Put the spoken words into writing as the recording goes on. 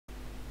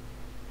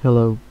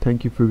Hello,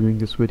 thank you for viewing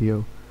this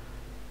video.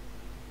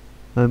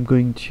 I'm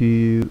going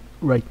to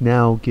right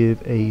now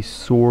give a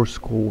source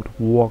code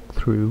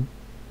walkthrough.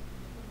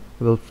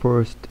 I will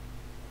first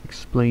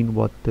explain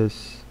what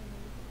this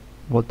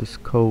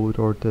code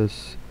or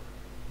this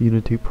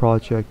Unity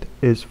project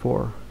is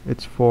for.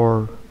 It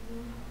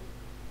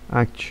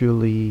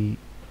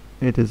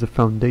is a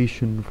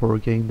foundation for a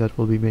game that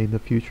will be made in the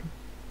future,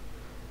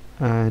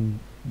 and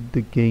the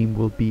game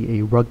will be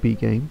a rugby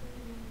game.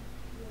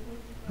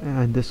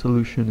 And this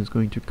solution is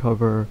going to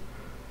cover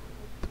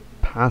the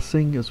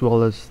passing as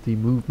well as the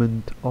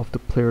movement of the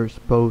players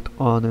both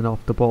on and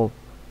off the ball.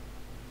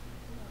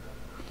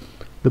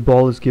 The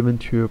ball is given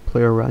to a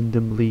player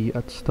randomly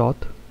at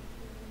start.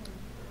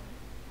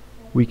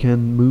 We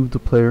can move the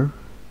player,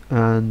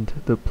 and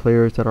the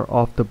players that are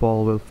off the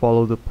ball will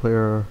follow the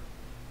player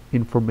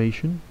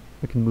information.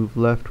 I can move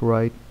left,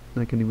 right,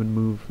 and I can even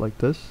move like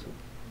this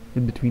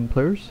in between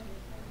players.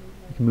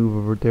 I can move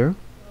over there.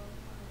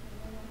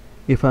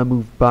 If I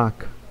move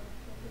back,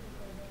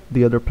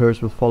 the other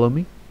players will follow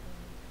me,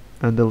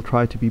 and they'll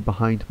try to be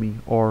behind me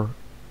or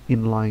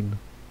in line.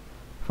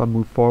 If I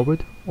move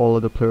forward, all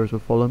other players will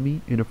follow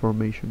me in a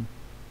formation.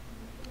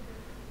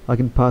 I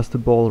can pass the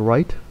ball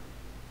right,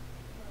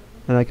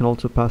 and I can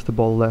also pass the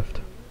ball left.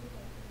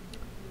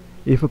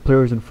 If a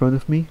player is in front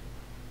of me,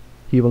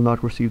 he will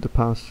not receive the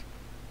pass.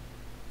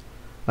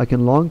 I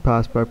can long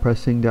pass by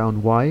pressing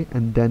down Y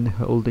and then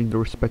holding the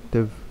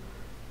respective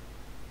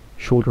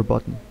shoulder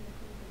button.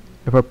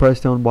 If I press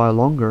down Y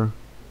longer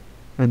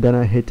and then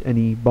I hit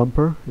any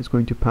bumper, it's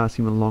going to pass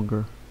even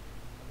longer.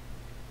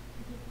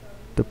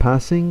 The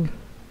passing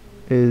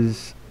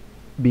is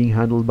being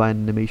handled by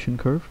an animation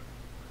curve.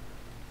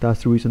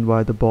 That's the reason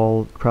why the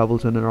ball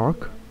travels in an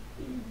arc.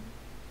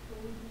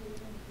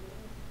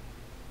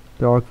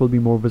 The arc will be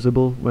more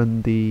visible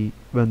when the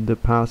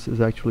pass is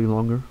actually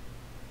longer.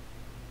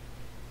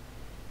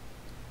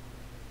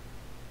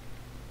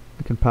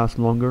 I can pass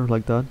longer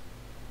like that.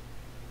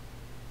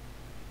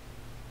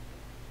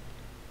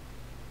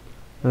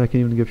 And I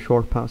can even give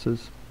short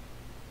passes.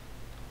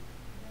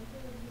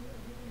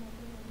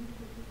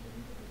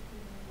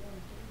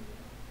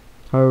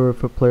 However,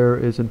 if a player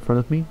is in front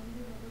of me,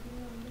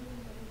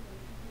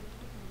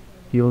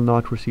 he will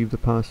not receive the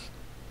pass.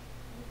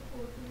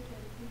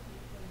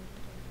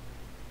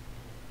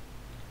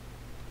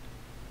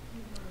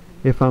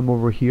 If I'm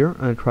over here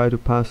and I try to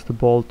pass the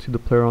ball to the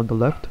player on the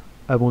left,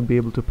 I won't be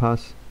able to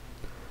pass.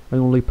 I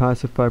only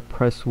pass if I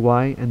press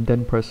Y and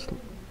then press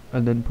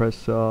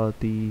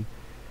the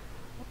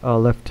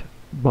left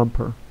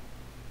bumper.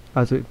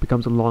 As it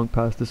becomes a long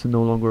pass, this is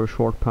no longer a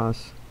short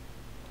pass.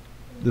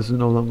 This is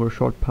no longer a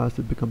short pass,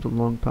 it becomes a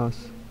long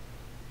pass.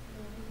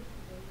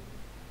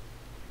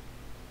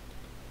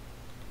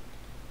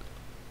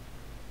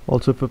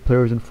 Also, if a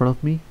player is in front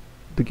of me,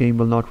 the game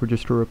will not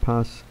register a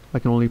pass. I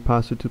can only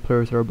pass it to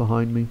players that are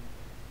behind me.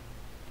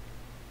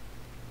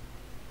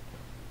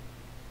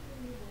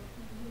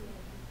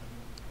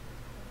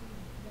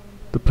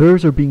 The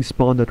players are being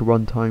spawned at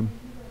runtime.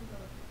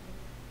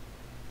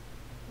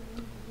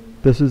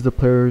 This is the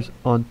players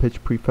on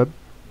pitch prefab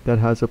that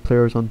has a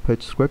players on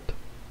pitch script,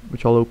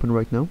 which I'll open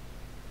right now.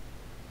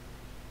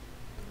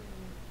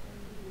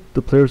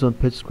 The players on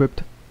pitch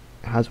script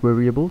has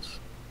variables.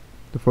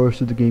 The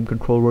first is the game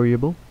control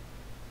variable.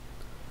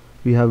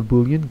 We have a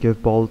boolean,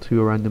 give ball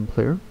to a random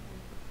player,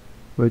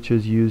 which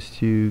is used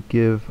to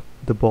give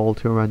the ball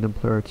to a random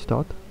player at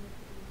start.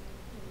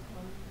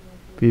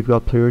 We've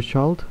got player's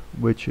child,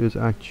 which is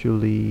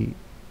actually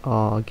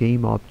a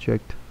game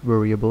object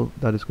variable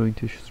that is going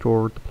to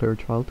store the player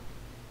child.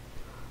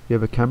 We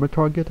have a camera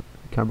target,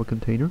 a camera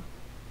container.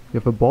 We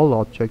have a ball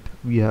object,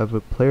 we have a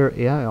player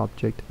AI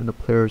object, and a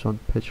players on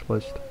pitch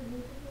list.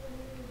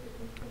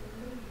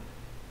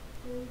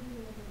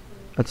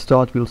 At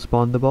start, we'll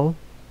spawn the ball.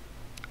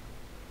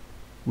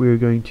 We're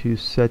going to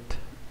set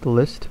the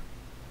list,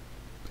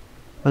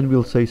 and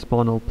we'll say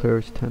spawn all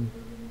players 10,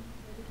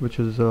 which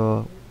is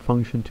a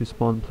function to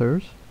spawn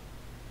players.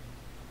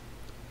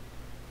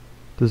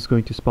 This is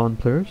going to spawn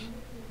players.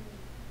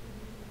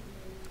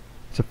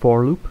 It's a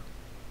for loop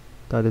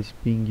that is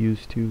being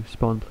used to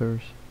spawn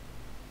players.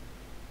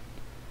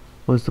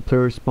 Once the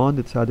player is spawned,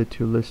 it's added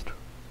to a list.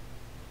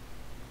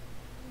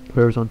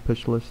 Players on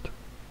pitch list.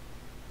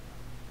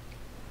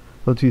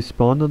 Once we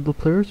spawn on the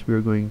players, we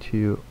are going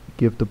to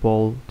give the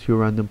ball to a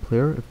random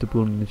player if the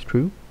boolean is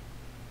true.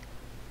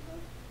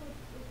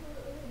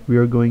 We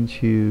are going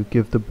to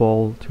give the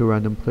ball to a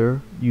random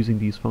player using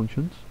these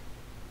functions.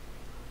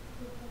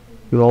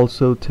 We'll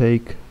also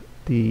take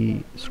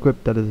the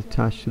script that is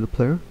attached to the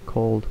player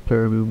called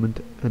player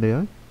movement and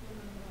AI,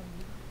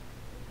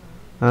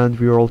 and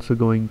we are also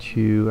going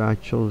to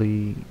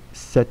actually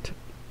set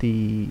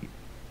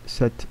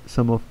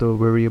some of the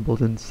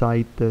variables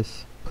inside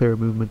this player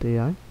movement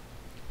AI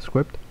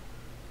script.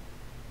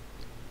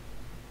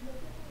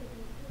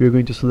 We are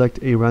going to select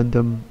a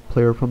random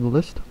player from the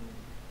list,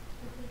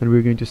 and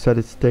we're going to set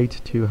its state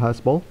to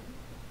hasball.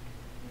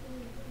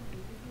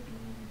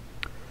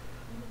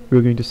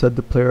 We're going to set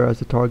the player as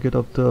the target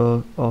of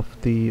the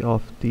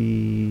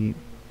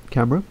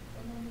camera.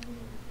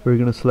 We're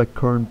going to select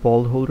current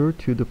ball holder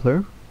to the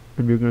player,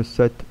 and we're going to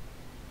set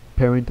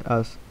parent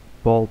as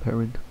ball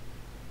parent.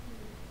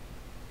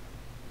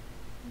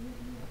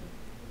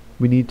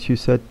 We need to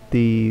set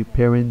the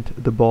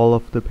ball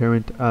of the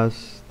parent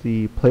as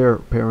the player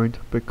parent,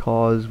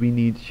 because we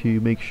need to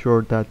make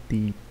sure that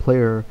the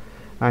player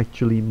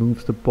actually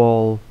moves the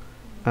ball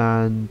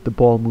and the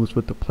ball moves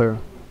with the player.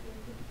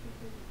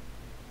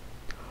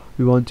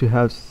 We want to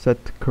have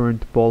set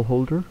current ball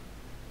holder,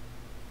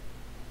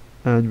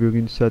 and we're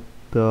going to set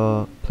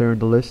the player in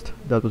the list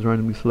that was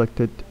randomly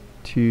selected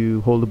to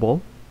hold the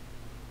ball.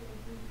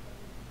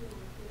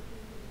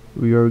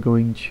 We are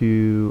going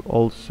to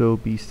also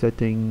be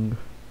setting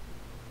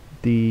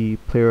the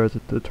player as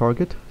the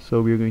target,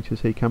 so we are going to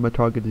say camera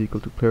target is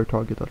equal to player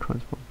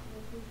target.transform.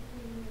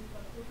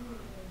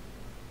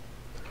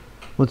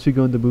 Once we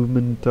go in the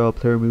movement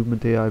player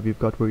movement AI, we've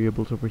got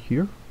variables over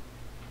here.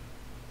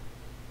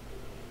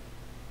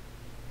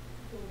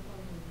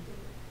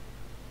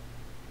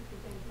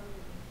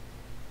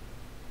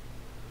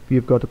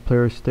 We've got a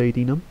player state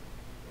enum.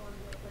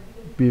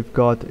 We've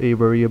got a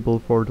variable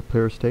for the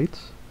player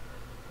states.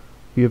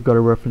 We have got a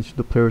reference to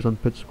the players on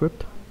pitch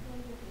script.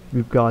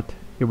 We've got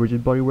a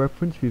rigid body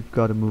reference. We've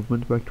got a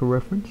movement vector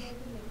reference.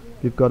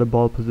 We've got a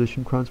ball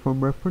position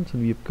transform reference,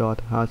 and we've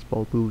got has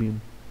ball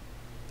boolean.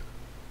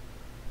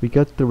 We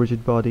get the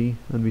rigid body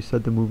and we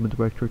set the movement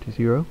vector to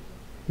 0.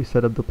 We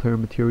set up the player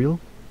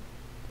material.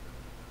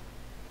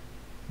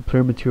 The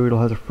player material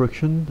has a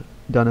friction,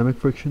 dynamic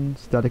friction,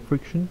 static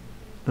friction,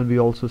 and we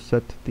also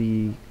set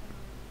the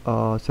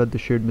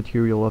shared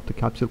material of the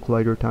capsule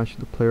collider attached to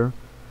the player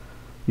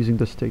using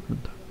this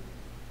statement.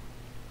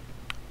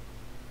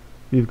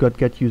 We've got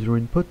get user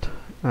input,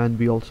 and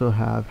we also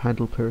have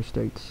handle player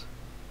states.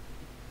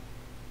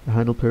 The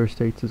handle player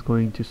states is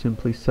going to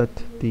simply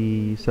set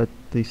the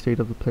state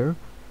of the player.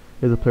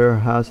 If the player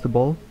has the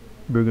ball,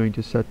 we're going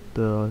to set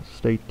the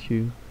state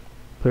to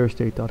player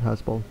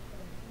state.hasBall.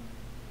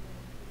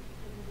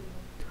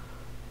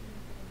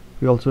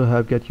 We also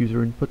have get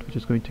user input, which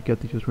is going to get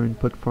the user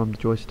input from the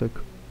joystick.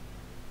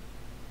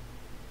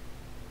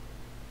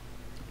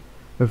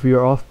 If we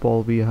are off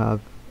ball, we have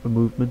a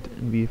movement,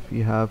 and if we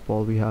have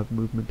ball, we have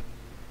movement.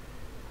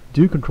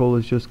 Do control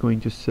is just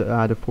going to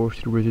add a force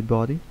to the rigid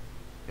body.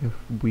 If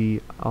we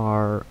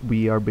are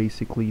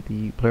basically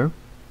the player.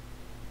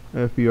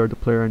 If we are the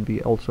player and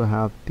we also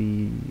have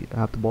the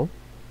ball.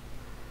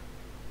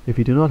 If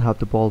we do not have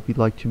the ball, we'd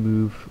like to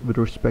move with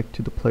respect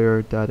to the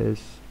player that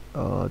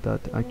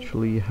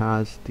actually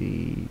has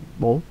the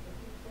ball.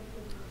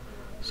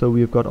 So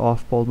we have got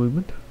off ball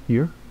movement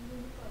here,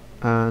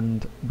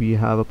 and we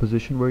have a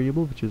position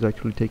variable which is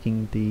actually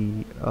taking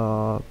the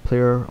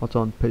player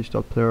on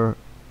pitch.player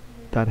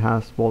that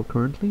has ball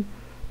currently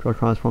to our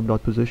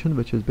transform.position,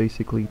 which is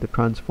basically the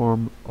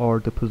transform or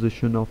the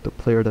position of the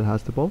player that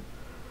has the ball.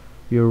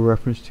 We have a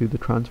reference to the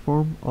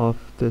transform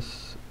of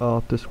this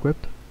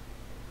script.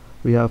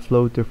 We have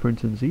float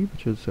difference in z,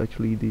 which is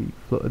actually the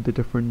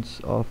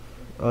difference of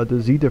the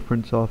z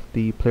difference of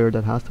the player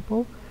that has the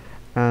ball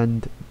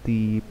and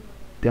the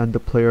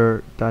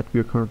player that we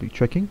are currently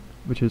checking,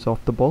 which is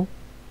off the ball.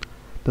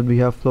 Then we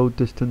have float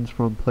distance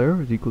from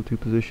player is equal to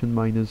position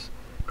minus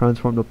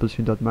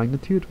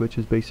transform.position.magnitude, which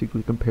is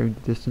basically comparing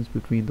the distance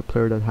between the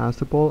player that has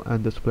the ball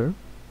and this player.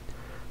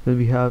 Then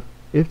we have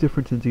if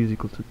difference in z is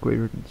equal to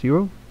greater than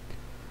 0.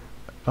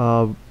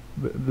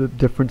 The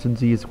difference in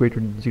z is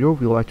greater than 0,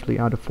 we'll actually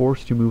add a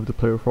force to move the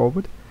player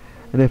forward.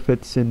 And if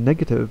it's in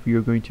negative,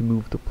 you're going to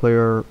move the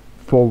player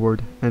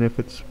forward, and if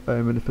it's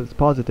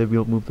positive,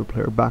 you'll move the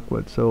player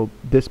backwards. So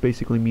this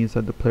basically means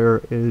that the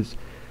player is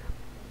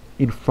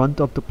in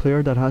front of the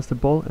player that has the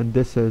ball, and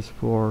this is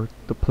for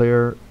the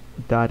player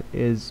that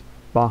is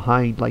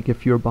behind. Like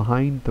if you're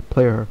behind the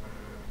player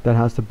that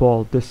has the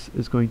ball, this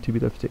is going to be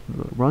the statement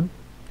that will run.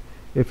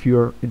 If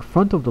you're in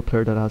front of the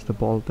player that has the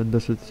ball, then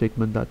this is the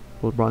statement that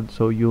will run.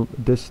 So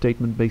this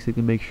statement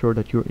basically makes sure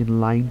that you're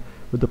in line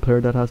with the player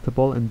that has the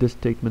ball, and this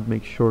statement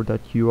makes sure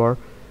that you are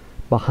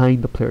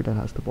behind the player that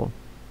has the ball.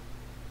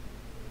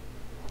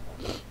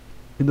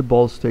 In the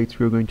ball states,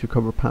 we're going to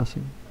cover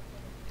passing.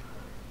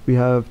 We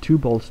have two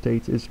ball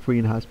states, is free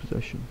and has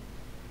possession.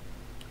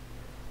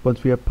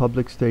 Once we have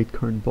public state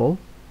current ball,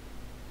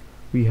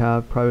 we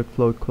have private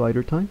float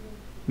collider time.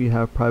 We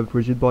have private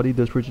rigid body,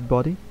 this rigid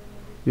body.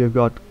 We have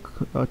got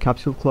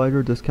capsule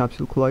collider, this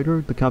capsule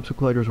collider. The capsule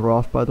colliders are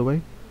off, by the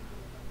way.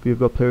 We've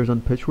got players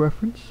on pitch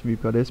reference.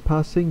 We've got is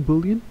passing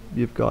boolean.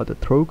 We've got a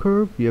throw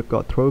curve. We have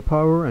got throw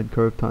power and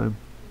curve time.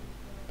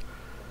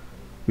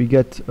 We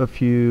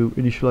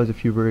initialize a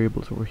few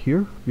variables over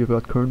here. We've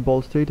got current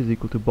ball state is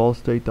equal to ball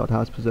state dot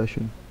has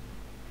possession,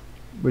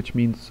 which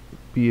means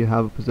we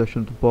have a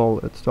possession of the ball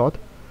at start.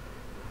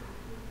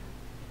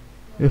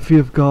 If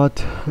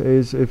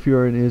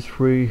you're in is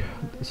free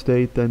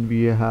state, then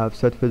we have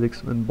set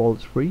physics when ball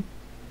is free,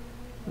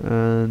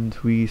 and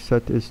we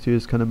set is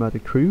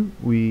kinematic true.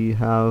 We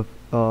have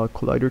a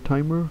collider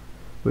timer,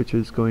 which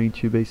is going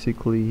to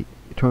basically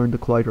turn the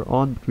collider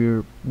on,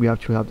 but we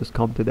actually have this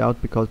commented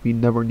out because we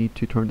never need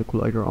to turn the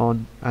collider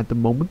on at the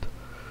moment.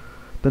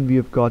 Then we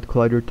have got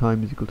collider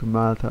time is equal to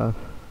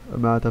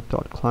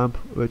mathf.clamp,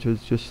 which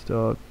is just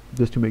to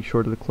make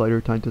sure that the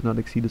collider time does not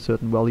exceed a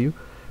certain value.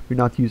 We're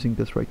not using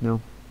this right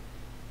now.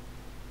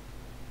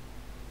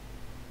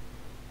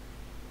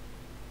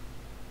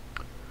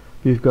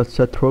 We've got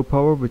set throw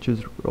power, which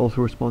is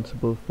also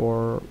responsible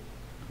for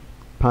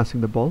passing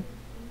the ball.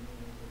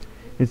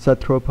 In set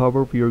throw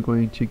power, we are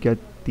going to get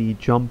the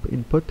jump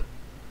input,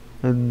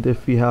 and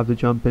if we have the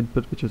jump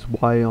input, which is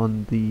Y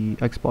on the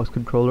Xbox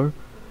controller,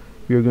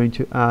 we are going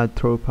to add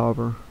throw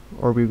power,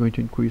 or we're going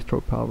to increase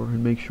throw power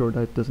and make sure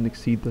that it doesn't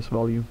exceed this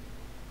value.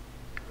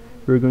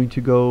 We're going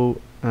to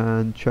go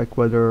and check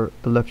whether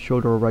the left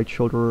shoulder or right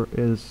shoulder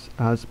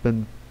has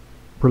been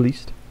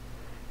released,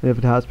 and if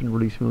it has been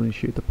released, we'll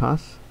initiate the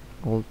pass.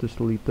 I'll just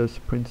delete this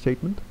print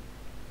statement.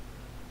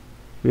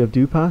 We have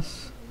do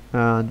pass,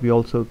 and we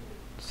also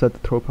set the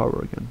throw power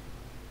again.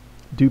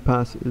 Do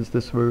pass is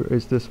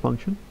this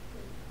function.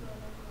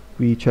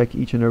 We check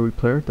each and every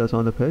player that's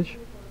on the pitch.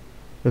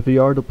 If we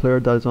are the player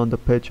that is on the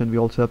pitch and we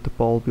also have the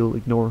ball, we'll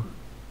ignore.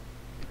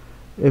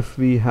 If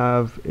we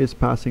have is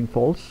passing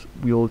false,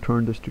 we'll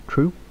turn this to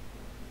true.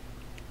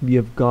 We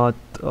have got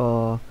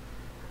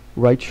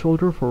right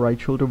shoulder for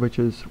right shoulder, which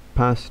is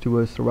pass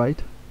towards the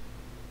right,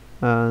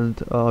 and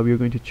we are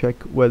going to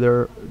check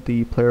whether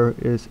the player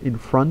is in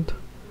front,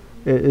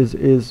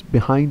 is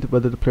behind,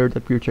 whether the player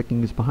that we are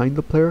checking is behind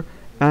the player,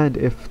 and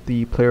if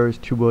the player is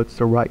towards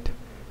the right.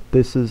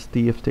 This is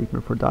the if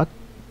statement for that.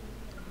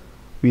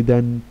 We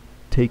then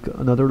take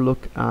another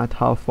look at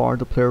how far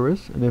the player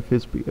is, and if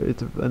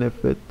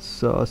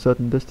it's a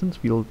certain distance,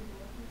 we'll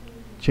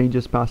change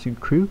this passing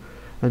to true,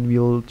 and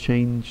we'll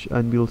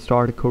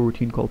start a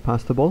coroutine called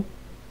pass the ball.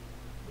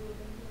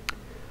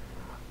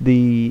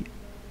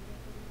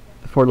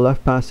 For the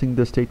left passing,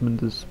 the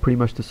statement is pretty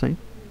much the same,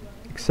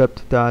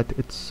 except that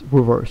it's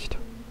reversed.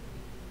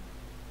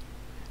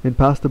 In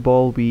pass the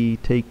ball, we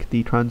take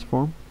the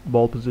transform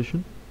ball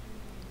position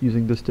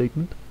using this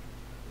statement.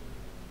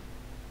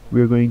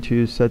 We're going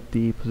to set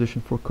the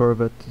position for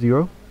curve at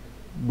 0.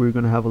 We're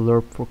going to have a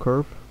lerp for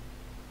curve.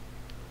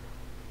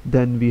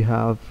 Then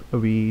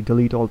we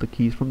delete all the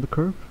keys from the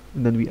curve,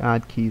 and then we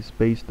add keys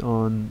based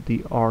on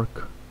the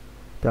arc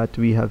that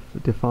we have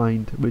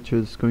defined, which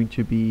is going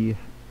to be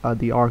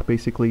the arc.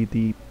 Basically,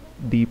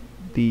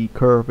 the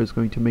curve is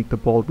going to make the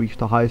ball reach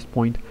the highest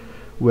point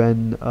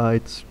when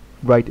it's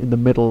right in the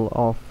middle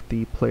of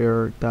the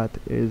player that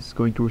is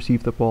going to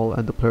receive the ball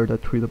and the player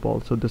that threw the ball.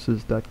 So this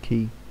is that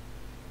key,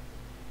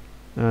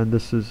 and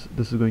this is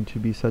going to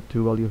be set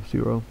to a value of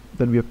 0.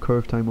 Then we have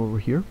curve time over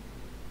here.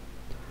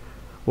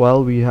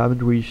 While we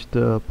haven't reached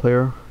the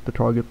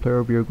target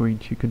player, we are going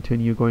to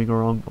continue going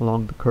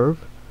along the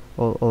curve,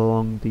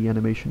 along the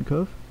animation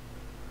curve.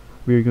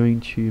 We are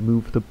going to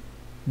move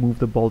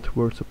the ball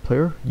towards the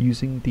player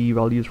using the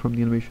values from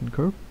the animation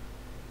curve,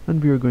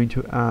 and we are going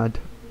to add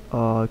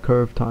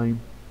curve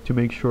time to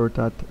make sure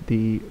that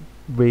the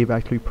wave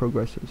actually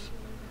progresses.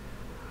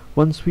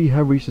 Once we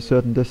have reached a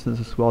certain distance,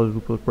 as well as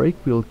will break,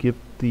 we'll give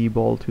the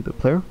ball to the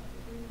player,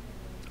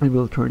 and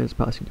we'll turn its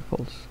passing to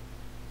false.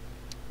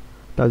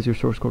 That is your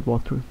source code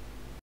walkthrough.